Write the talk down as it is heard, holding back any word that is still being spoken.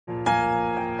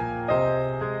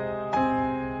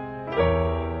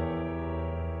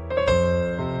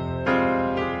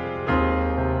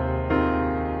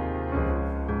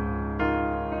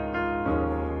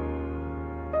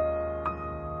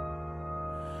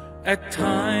At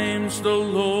times the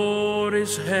load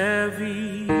is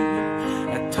heavy,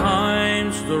 at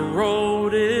times the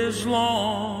road is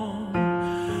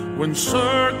long. When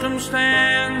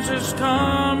circumstances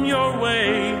come your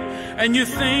way and you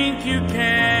think you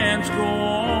can't go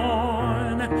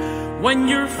on, when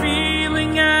you're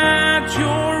feeling at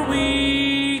your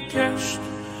weakest,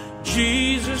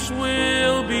 Jesus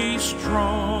will be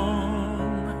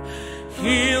strong.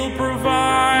 He'll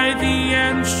provide the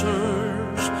answers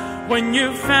when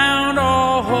you've found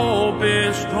all hope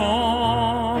is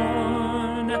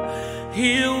gone.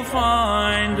 He'll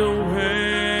find a way.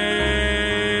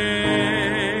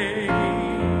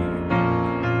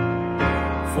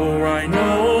 For I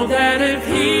know that if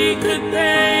He could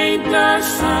paint the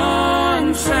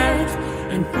sunset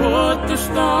and put the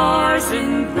stars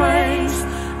in place,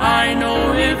 I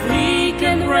know if He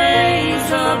can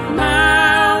raise up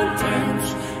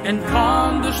mountains and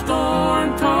calm the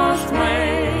storm-tossed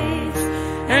waves,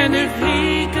 and if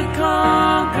He could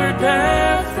conquer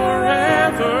death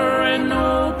forever and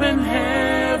open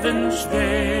heaven's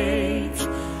gates,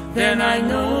 then I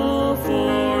know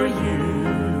for you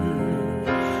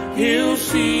He'll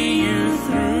see you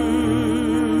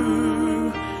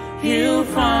through. He'll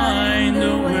find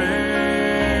a way.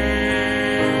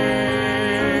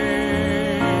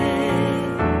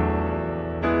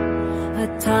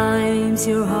 At times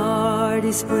your heart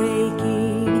is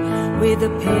breaking with the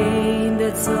pain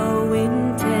that's so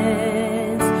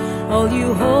intense. All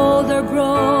you hold are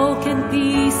broken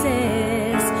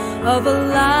pieces of a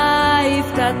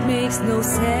life that makes no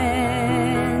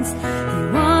sense.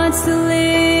 He wants to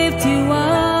lift you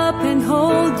up and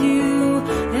hold you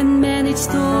and manage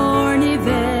torn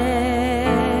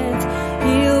events.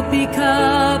 He'll pick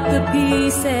up the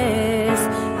pieces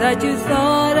that you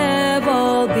thought have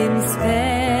all been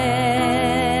spent.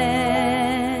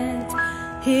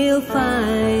 He'll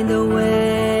find a way.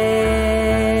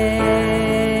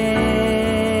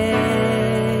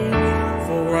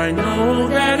 For I know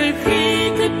that if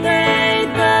He could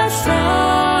paint the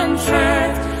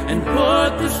sunset and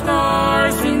put the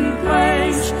stars in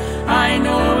place, I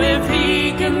know if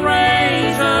He can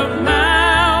raise up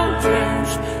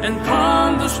mountains and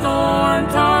calm the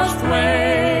storm-tossed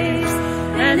waves,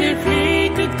 and if He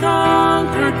could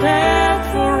conquer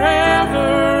death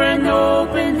forever and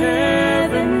open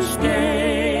heaven's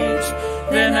gates,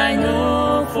 then I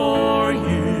know for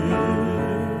you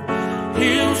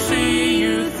He'll see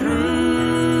you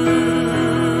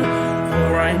through.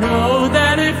 For I know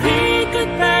that if He could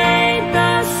paint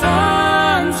the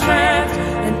sunset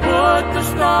and put the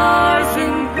stars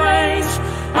in place,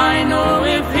 I know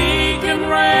if He can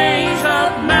raise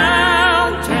up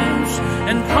mountains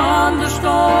and calm the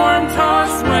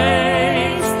storm-tossed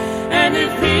waves, and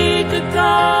if He could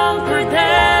conquer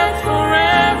death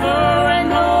forever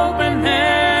and open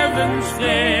heaven's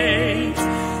gates,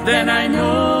 then I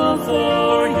know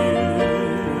for you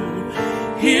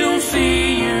He'll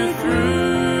see you through.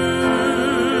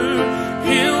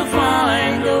 He'll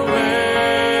find a way.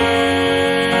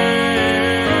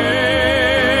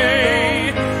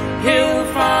 He'll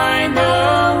find a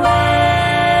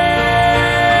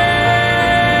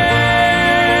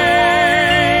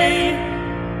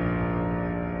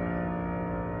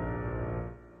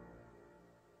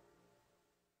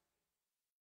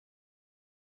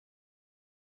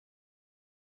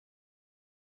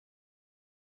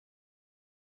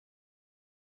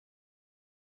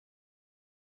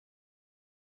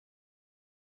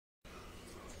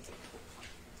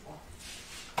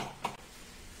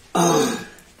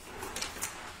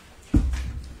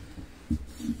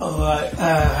All right,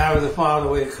 Heavenly Father,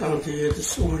 we come to you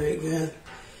this morning again.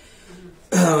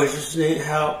 We just need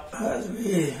help as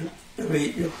we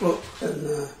read your book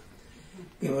and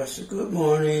give us a good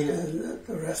morning and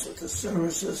the rest of the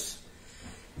services.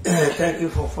 Thank you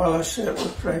for fellowship. We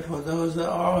pray for those that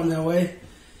are on their way.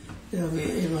 They'll be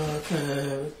able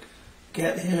to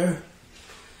get here.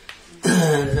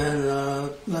 And then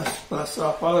bless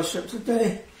our fellowship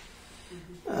today.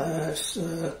 It's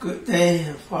a good day,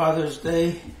 Father's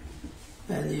Day,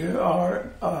 and you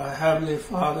are our Heavenly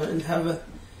Father in heaven,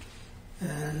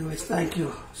 and we thank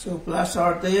you. So bless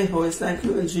our day. We thank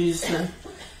you in Jesus' name.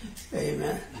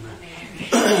 Amen.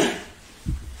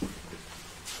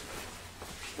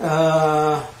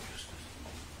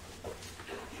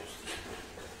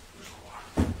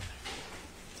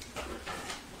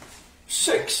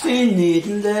 16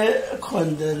 needle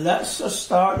kunde. Let's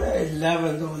start at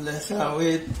 11 though.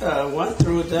 We went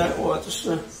through that order.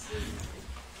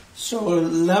 So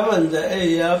 11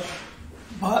 the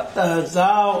but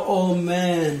thou, O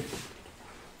man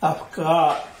of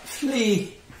God,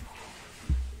 flee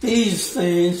these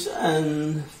things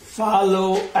and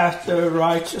follow after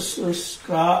righteousness,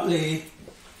 godliness,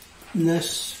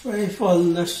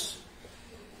 faithfulness,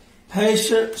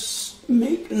 patience,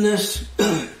 meekness,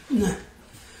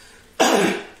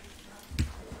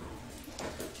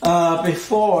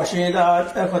 before 現在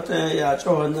一個也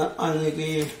做呢，那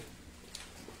個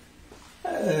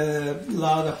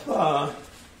lot of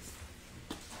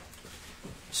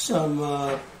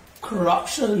some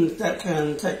corruption that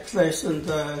can take place in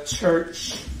the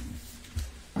church,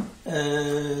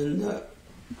 and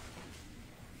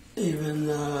even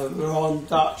wrong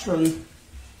doctrine,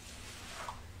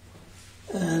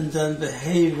 and then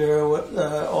behavior would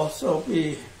also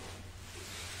be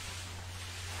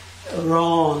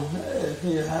wrong. If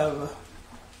you have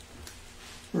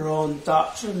wrong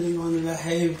doctrine, you want to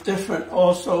behave different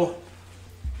also.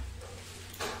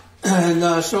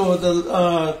 And so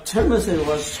Timothy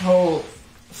was told,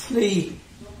 flee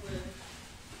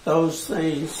those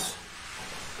things.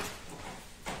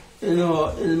 You know,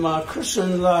 in my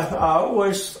Christian life, I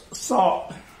always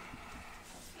thought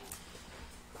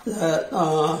that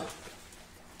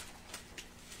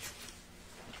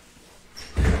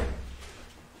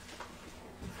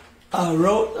I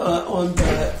wrote on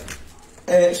the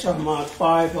edge of my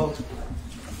Bible,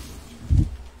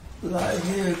 like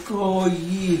here, go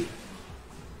ye,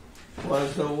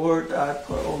 was the word I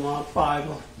put on my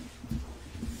Bible.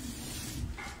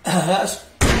 That's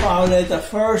probably the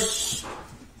first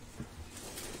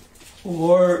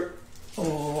word,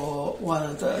 or one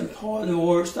of the important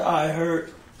words that I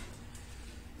heard,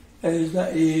 is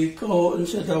that you go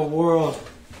into the world.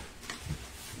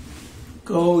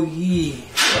 Go ye.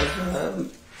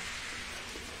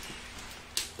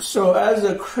 So as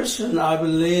a Christian, I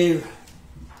believe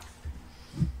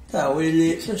that we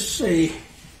need to see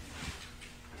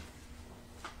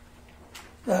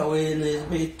that we need to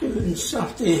be doing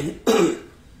something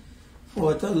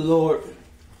for the Lord.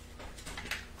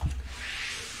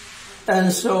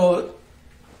 And so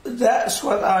that's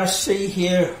what I see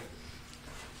here.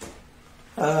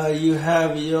 You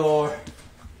have your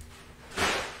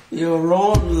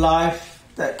own life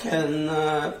that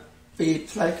can be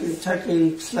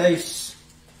taking place,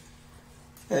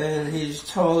 and he's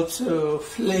told to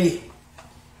flee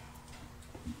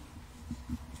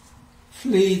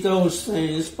those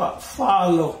things, but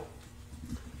follow.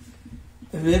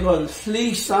 If you're going to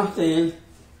flee something,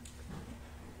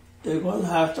 you're going to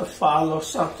have to follow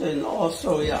something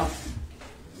also, yeah.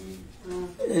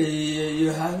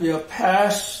 You have your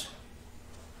past,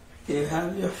 you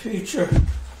have your future.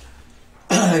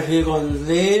 If you're going to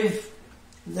live,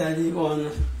 then you're going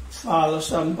to follow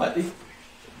somebody.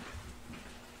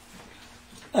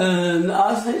 And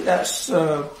I think that's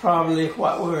probably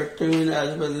what we're doing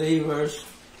as believers.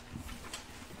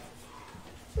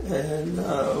 And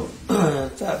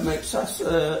that makes us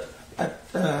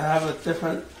have a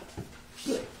different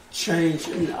change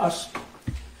in us.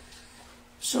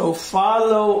 So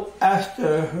follow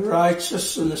after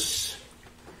righteousness.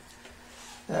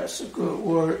 That's a good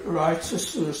word,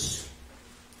 righteousness.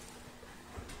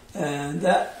 And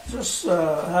that just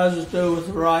has to do with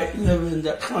right living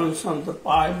that comes from the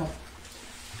Bible.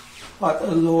 What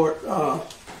the Lord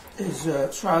is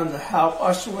trying to help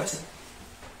us with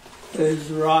is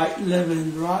right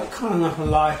living, right kind of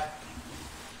life,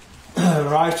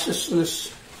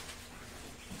 righteousness.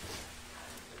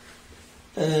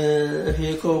 And if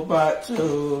you go back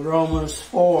to Romans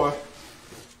 4,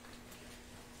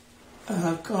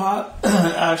 God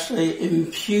actually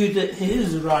imputed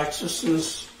His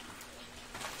righteousness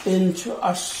into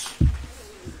us.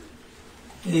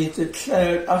 He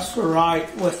declared us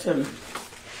right with Him.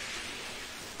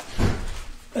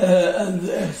 And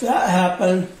if that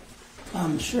happened,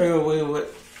 I'm sure we would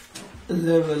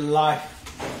live a life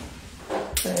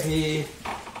that He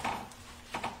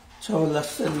told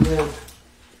us to live.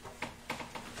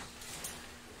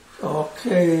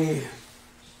 Okay.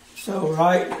 So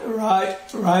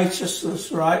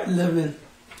righteousness, right living.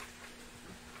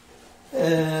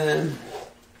 And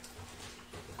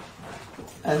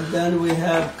then we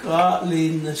have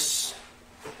godliness.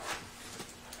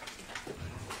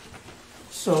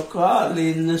 So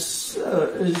godliness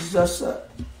is just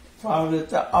probably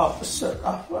the opposite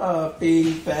of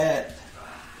being bad.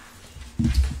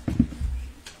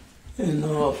 You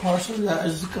know, a person that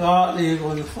is godly is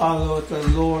going to follow the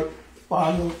Lord,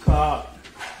 follow God.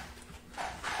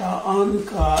 The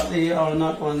ungodly are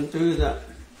not going to do that.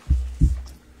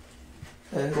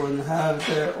 They're going to have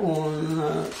their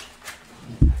own,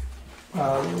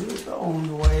 their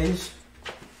own ways.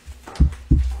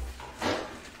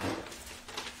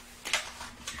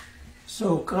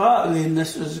 So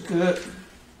godliness is good.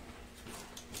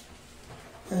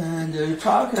 And you're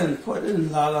talking, putting a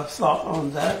lot of thought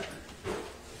on that.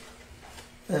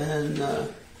 And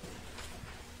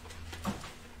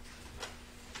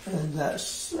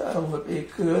that's would be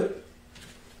good.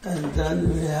 And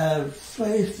then we have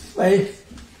faith.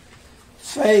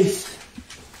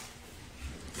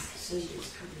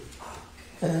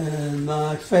 And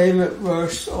my favorite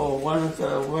verse, or one of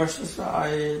the verses that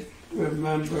I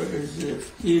remember, is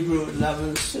Hebrews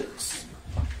 11:6.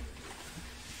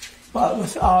 But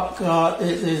without God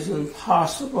it is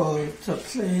impossible to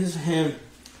please Him.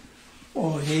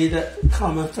 For he that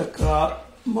cometh to God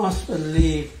must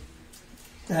believe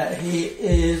that He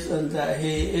is, and that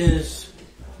He is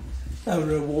the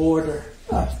rewarder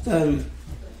of them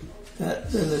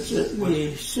that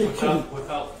diligently seek Him.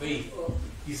 Without faith.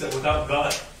 He said without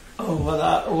God. Oh,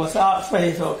 without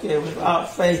faith, okay,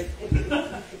 without faith.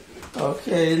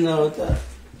 Okay, no, the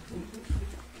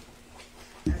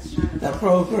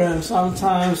program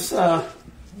sometimes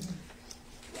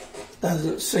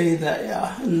doesn't say that,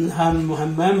 yeah. In my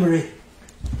memory,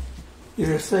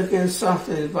 you're thinking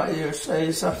something, but you're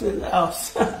saying something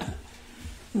else.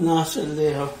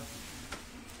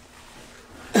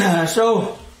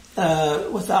 So,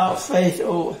 without faith,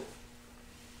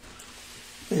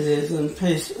 it is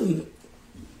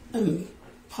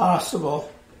impossible.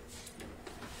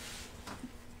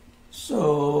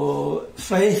 So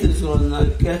faith is going to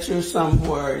get you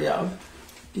somewhere, yeah.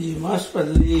 You must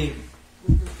believe.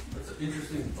 That's an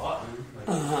interesting thought,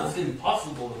 man. Like, it's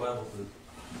impossible, the Bible says.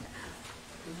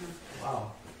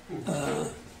 Wow.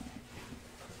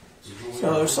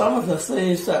 So some of the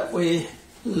things that we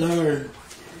learn,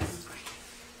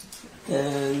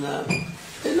 and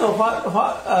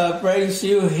what brings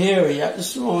you here yet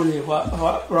this morning?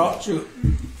 What brought you?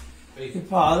 Your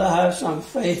father have some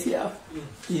faith, yeah.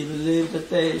 He believed that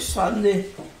today is Sunday.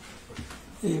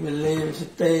 He believed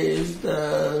today is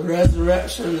the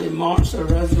resurrection. He marks the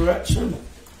resurrection.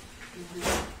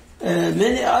 And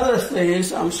many other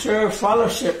things. I'm sure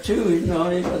fellowship too. He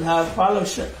would have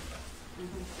fellowship.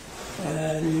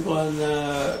 And he would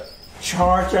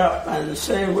charge up and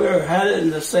say we're headed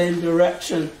in the same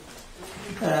direction.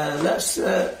 Let's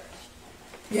get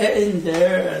in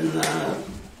there and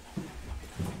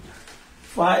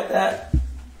fight that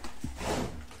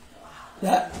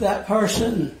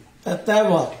person, that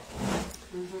devil,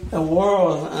 the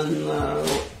world, and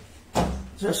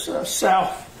just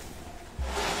self.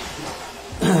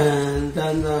 And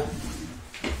then,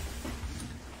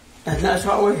 and that's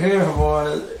what we're here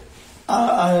for.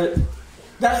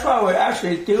 That's what we're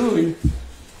actually doing.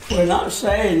 We're not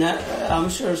saying that. I'm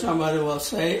sure somebody will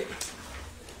say it.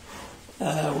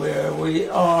 Where we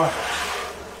are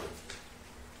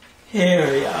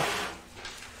here, yeah.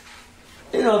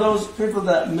 Those people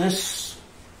that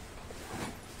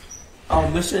are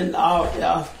missing out,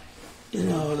 yeah.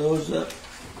 Those that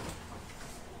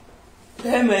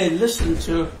they may listen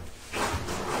to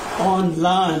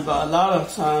online, but a lot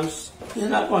of times you're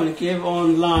not going to give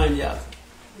online, yeah.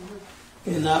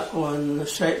 You're not going to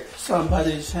shake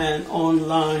somebody's hand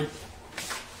online.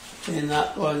 You're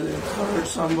not going to encourage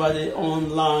somebody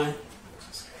online.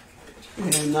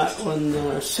 You're not going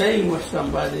to sing with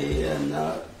somebody, and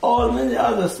all many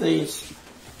other things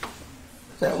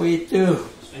that we do.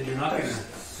 And you're not going to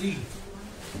see.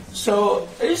 So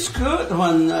it's good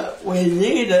when we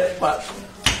need it, but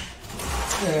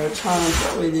there are times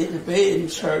that we need to be in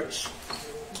church.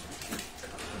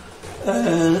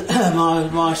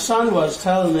 My son was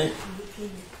telling me,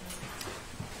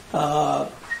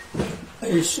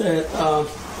 he said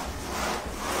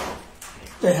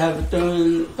they have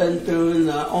been doing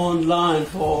online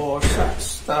for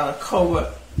since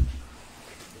COVID,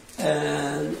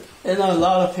 and a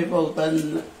lot of people have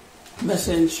been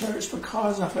missing church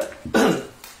because of it.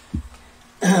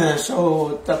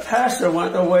 So the pastor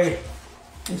went away,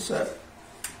 he said.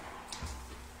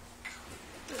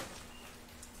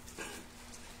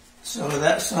 So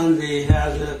that Sunday he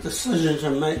had a decision to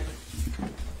make.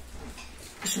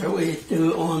 Should we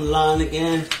do online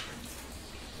again?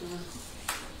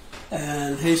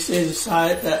 And he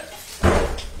decided that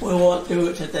we won't do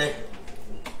it today.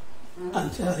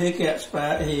 Until he gets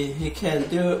back, he can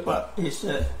do it, but he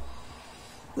said,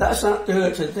 let's not do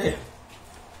it today.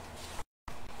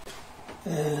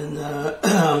 And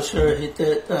I'm sure he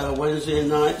did Wednesday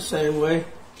night same way.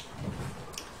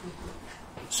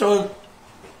 So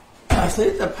I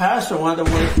think the pastor went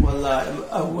away for like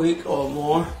a week or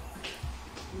more.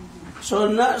 So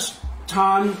next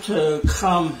time to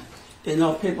come,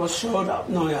 people showed up.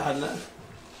 No, you hadn't.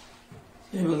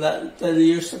 People that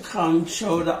used to come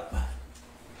showed up.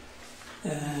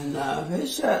 And they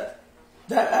said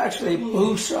that actually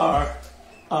boosts our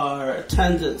our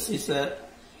attendance, he said.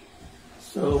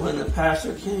 So when the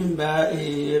pastor came back,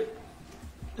 he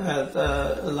had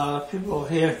a lot of people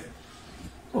here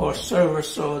for service.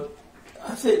 So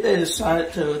I think they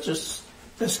decided to just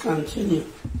discontinue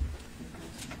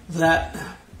that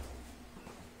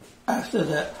after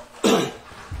that.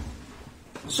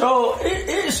 So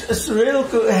it's real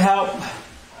good help,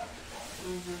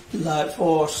 like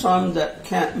for some that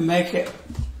can't make it.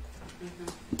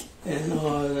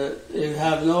 You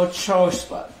have no choice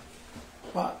but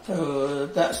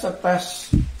that's the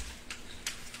best,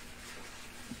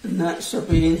 and that's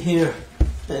being here,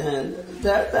 and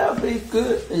that'll be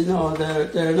good.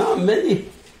 There are not many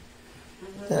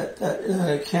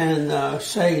that can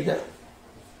say that,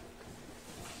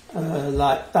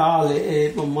 like Dali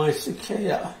Abel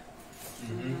Maisikea,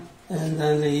 and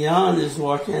then Leon is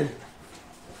working,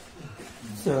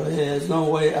 so there's no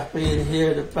way of being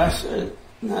here. The best,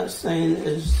 not saying,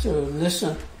 is to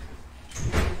listen.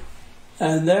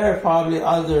 And there are probably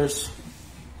others.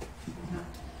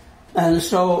 And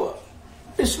so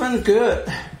it's been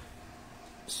good.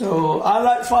 So I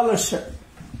like fellowship.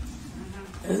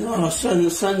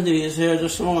 Cindy is here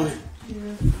this morning.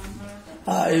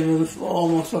 I even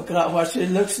almost forgot what she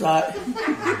looks like.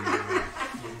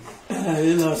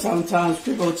 Sometimes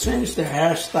people change their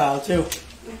hairstyle too.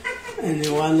 And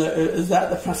you wonder, is that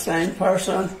the same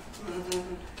person?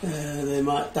 They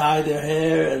might dye their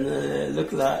hair and they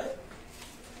look like,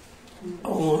 I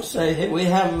want to say, hey, we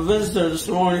have a visitor this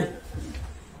morning,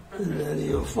 and then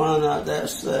you'll find out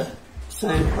that's the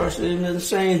same person you've been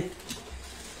saying.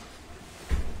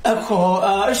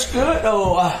 It's good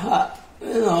though.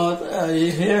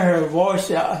 You hear her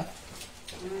voice, yeah.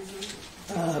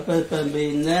 But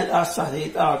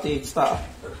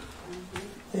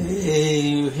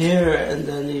you hear it, and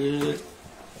then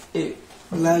it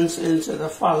blends into the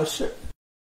fellowship.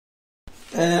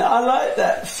 And I like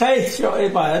that. Faith,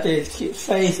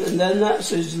 faith, and then that's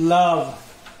his love.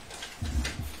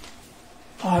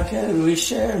 How can we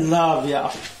share love, yeah?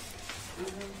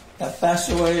 The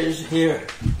best way is here.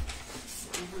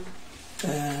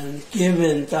 And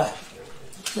giving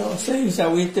those things that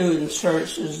we do in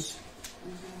church is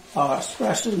our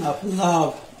expression of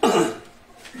love.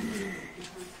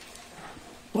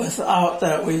 Without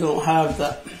that, we don't have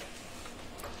that.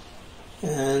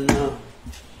 And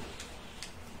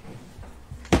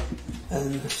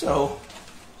so,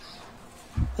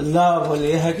 love,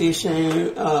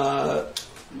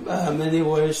 many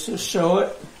ways to show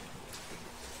it,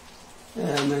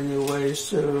 and many ways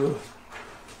to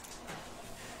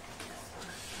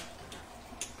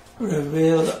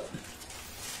reveal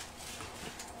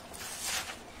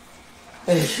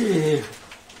it.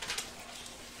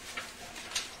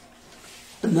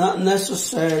 Not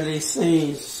necessarily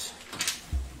things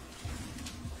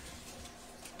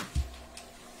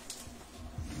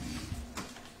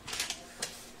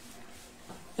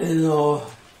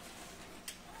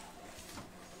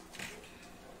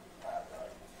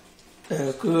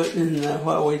they're good in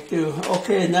what we do.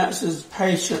 Okay, and that's his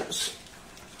patience.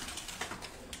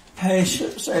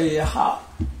 Patience,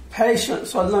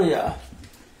 patience,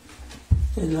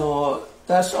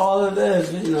 that's all it is,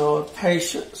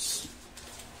 patience.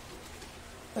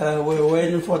 We're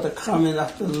waiting for the coming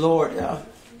of the Lord, yeah.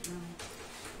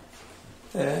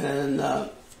 And,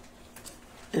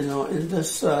 in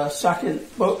this second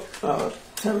book,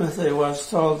 Timothy was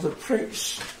told to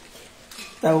preach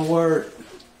the word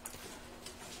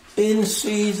in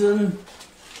season,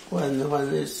 when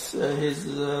he's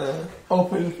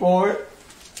open for it,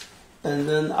 and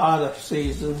then out of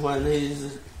season when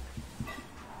he's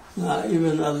not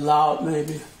even allowed,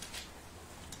 maybe.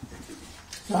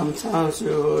 Sometimes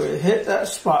you hit that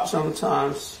spot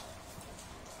sometimes,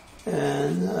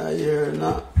 and you're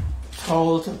not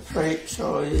told to preach,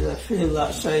 or you feel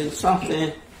like saying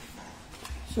something,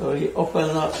 so you open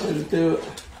up and do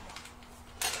it.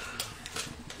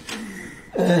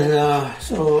 And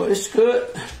so it's good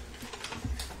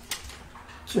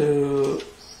to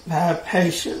have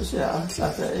patience, yeah.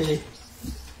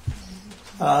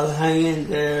 I'll hang in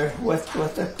there with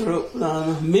the group.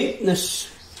 Meekness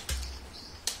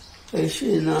is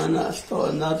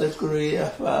another degree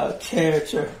of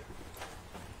character,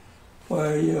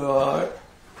 where you are,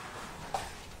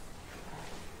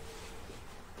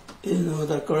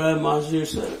 the grandmas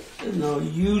used to,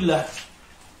 Eula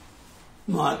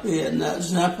might be an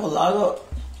example.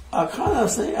 I kind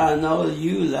of think I know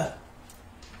Eula,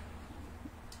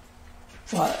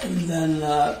 but and then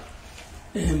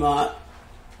he might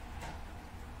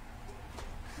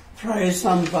praise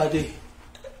somebody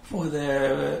for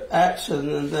their action,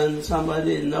 and then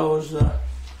somebody knows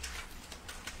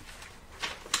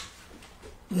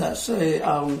let's say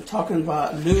I'm talking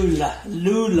about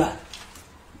Lula.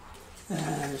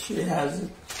 And she has a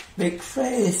big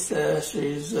faith,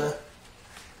 she's a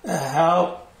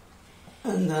help,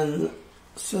 and then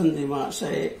Cindy might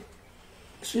say,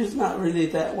 she's not really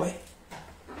that way.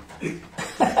 You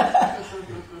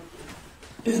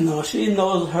know, she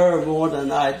knows her more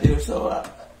than I do, so,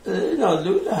 you know,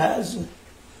 Lula has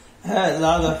a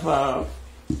lot of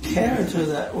character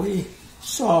that we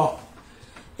saw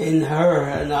in her,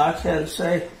 and I can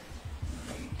say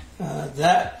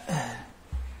that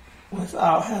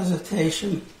without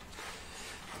hesitation.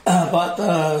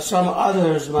 But some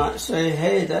others might say,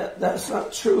 hey, that's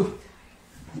not true.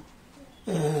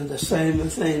 And the same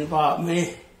thing about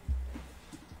me.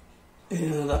 You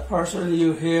know, the person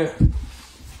you hear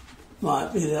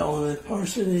might be the only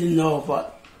person you know,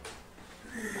 but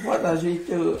what does he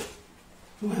do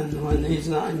when he's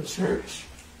not in church?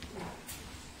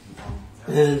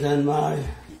 And then my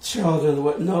children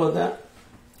would know that.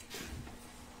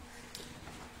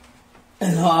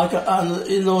 And I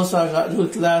got new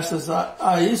glasses.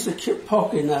 I used to keep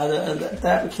poking at it, and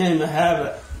that became a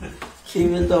habit.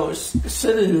 Even though it's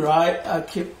sitting right, I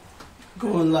keep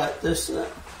going like this.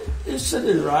 It's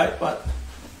sitting right, but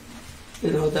you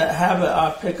know, that habit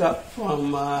I pick up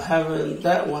from having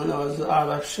that one that was out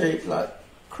of shape, like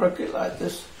crooked like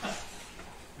this.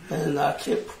 And I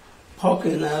keep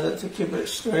poking at it to keep it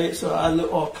straight so I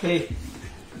look okay.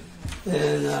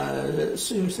 And it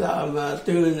seems that I'm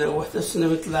doing it with this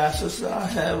new glasses that I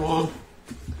have on.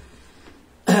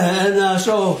 And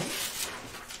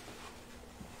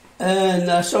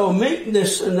so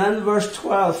meekness, and then verse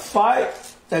 12, fight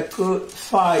the good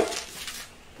fight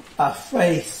of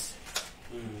faith.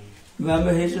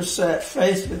 Remember, he just said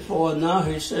faith before, now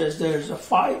he says there's a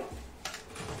fight.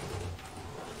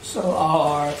 So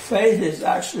our faith is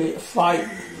actually a fight.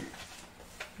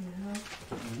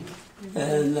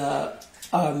 And I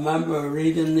remember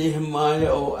reading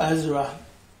Nehemiah or Ezra,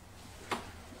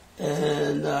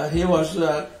 and he was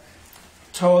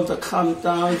told to come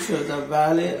down to the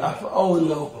valley of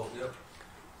Ono.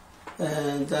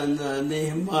 And then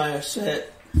Nehemiah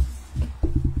said,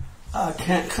 I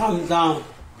can't come down.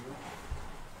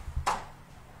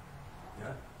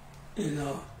 You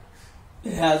know,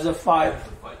 he has a fight.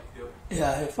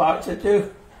 Yeah, a fight to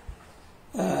do.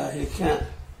 He can't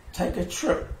take a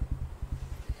trip.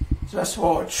 Just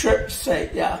for a trip's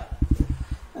sake, yeah.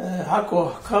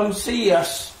 Hako, come see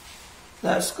us.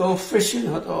 Let's go fishing.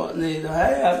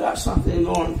 Hey, I've got something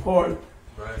more important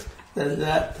than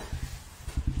that.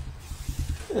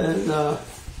 And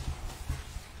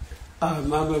I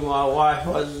remember my wife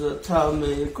was telling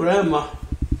me, Grandma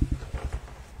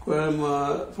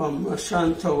from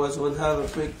Shanto was going to have a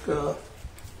big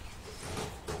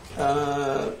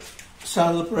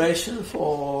celebration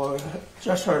for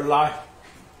just her life.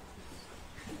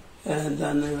 And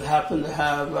then they happened to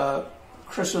have a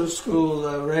Christian school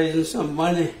raising some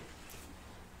money.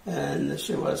 And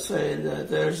she was saying that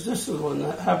this is one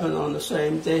that happened on the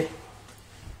same day.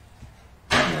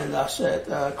 And I said,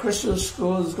 Christian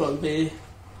school is going to be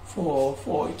for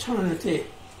eternity.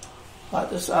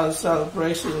 But this other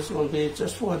celebration is going to be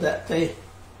just for that day.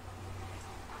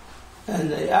 And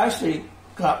they actually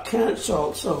got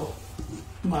canceled, so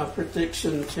my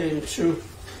prediction came true.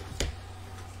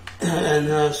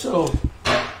 And so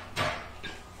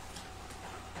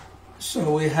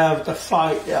we have the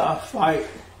fight,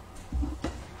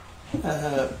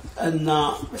 and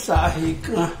not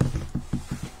sahika.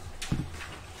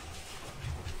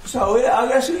 So I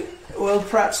guess we'll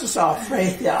practice our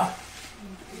faith,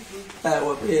 That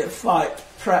would be a fight.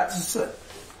 Practice it.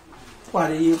 What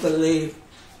do you believe?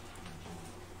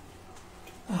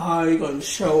 How are you going to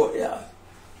show it,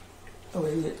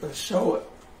 We need to show it.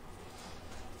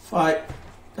 Fight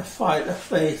the fight of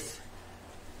faith.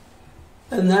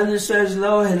 And then it says,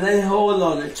 lo, and lay hold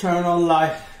on eternal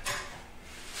life,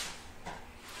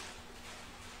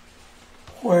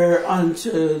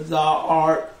 whereunto thou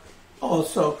art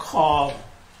also called,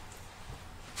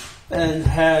 and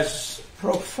has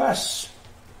professed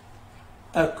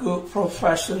a good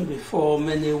profession before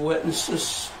many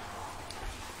witnesses.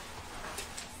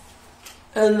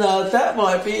 And that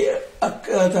might be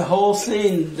the whole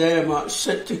thing there might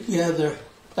sit together.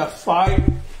 The fight,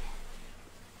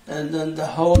 and then the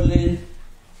holding,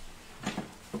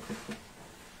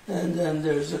 and then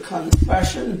there's a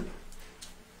confession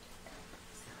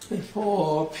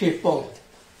before people.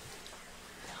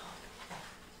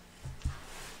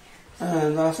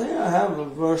 And I think I have a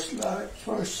verse like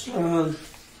verse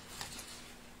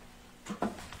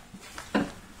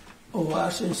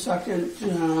actually 2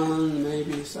 John,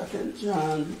 maybe 2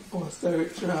 John or 3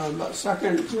 John, but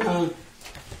 2 John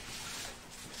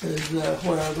is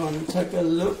where I'm going to take a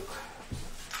look.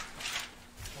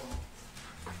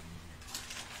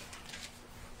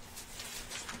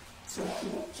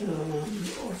 John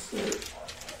or 3.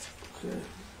 Okay.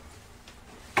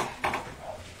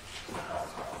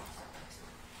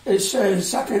 It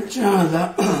says 2 John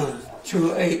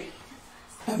 2:8.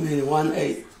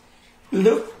 1:8.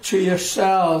 Look to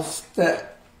yourselves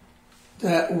that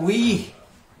we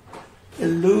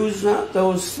lose not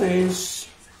those things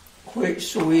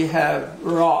which we have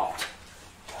wrought,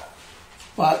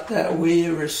 but that we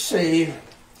receive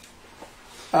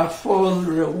a full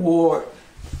reward.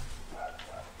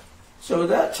 So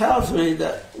that tells me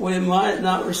that we might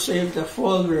not receive the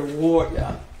full reward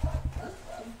yet.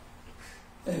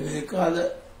 If we got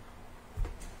it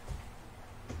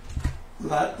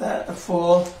like that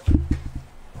full,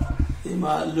 you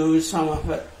might lose some of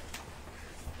it,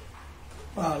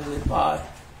 probably by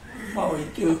what we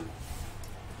do.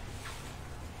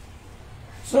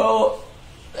 So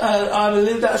I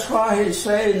believe that's why he's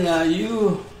saying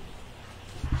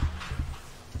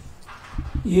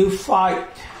you fight.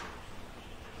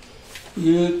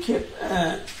 You keep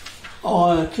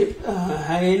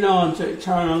hanging on to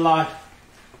eternal life,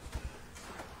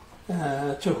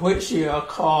 to which you are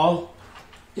called,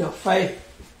 your faith,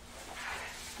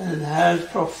 and has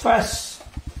professed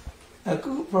a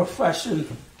good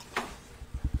profession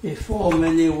before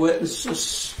many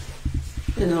witnesses.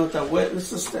 The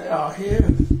witnesses that are here,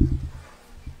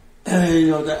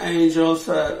 and the angels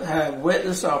that have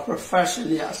witnessed our profession,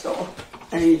 yes, the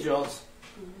angels.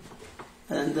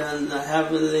 And then the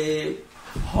heavenly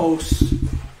hosts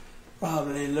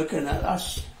probably looking at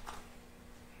us.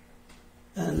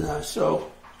 And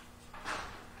so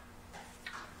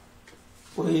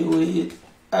we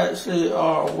actually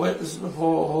are a witness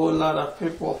before a whole lot of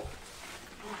people.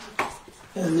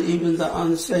 And even the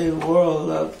unsaved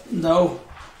world know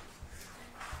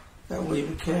that we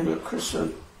became a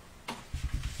Christian.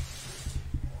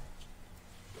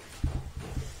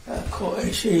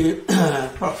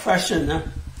 Profession.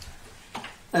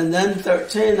 And then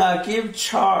 13, I give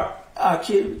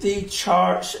thee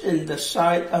charge in the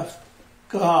sight of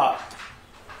God,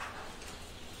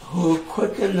 who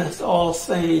quickeneth all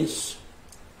things,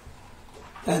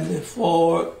 and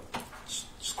before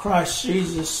Christ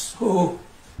Jesus, who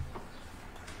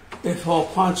before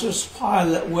Pontius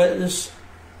Pilate witnessed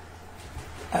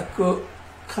a good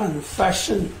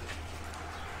confession.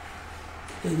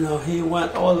 He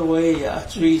went all the way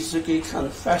after Jesus gave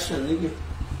confession.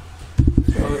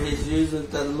 So he's using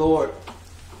the Lord,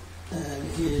 and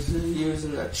he's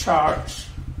using a charge,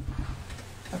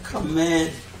 a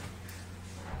command.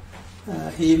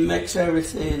 He makes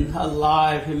everything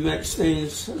alive. He makes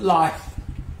things life.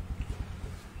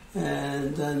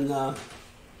 And then,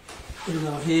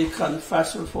 he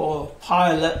confessed before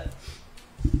Pilate.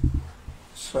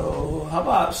 So how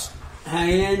about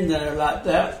hanging in there like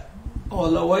that all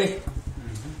the way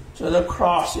to the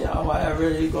cross, wherever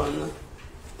you're going to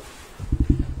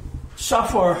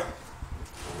suffer,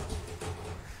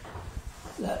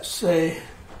 let's say,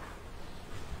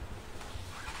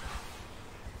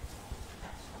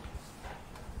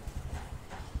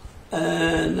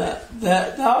 and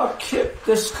that thou keep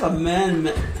this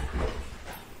commandment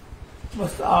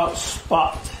without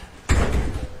spot,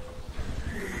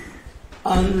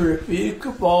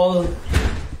 unrebukable,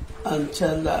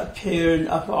 until the appearing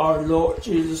of our Lord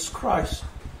Jesus Christ.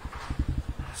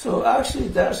 So actually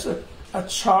that's a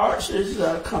charge, is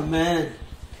a command.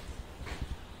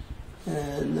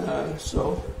 And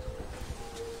so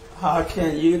how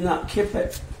can you not keep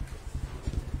it?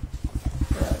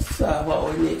 That's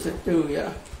what we need to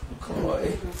do,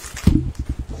 Chloe.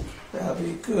 That'll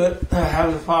be good.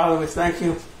 Heavenly Father, we thank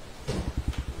you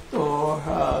for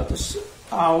this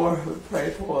hour. We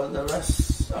pray for the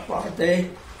rest of our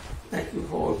day. Thank you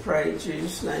for we pray in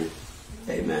Jesus' name.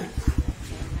 Amen.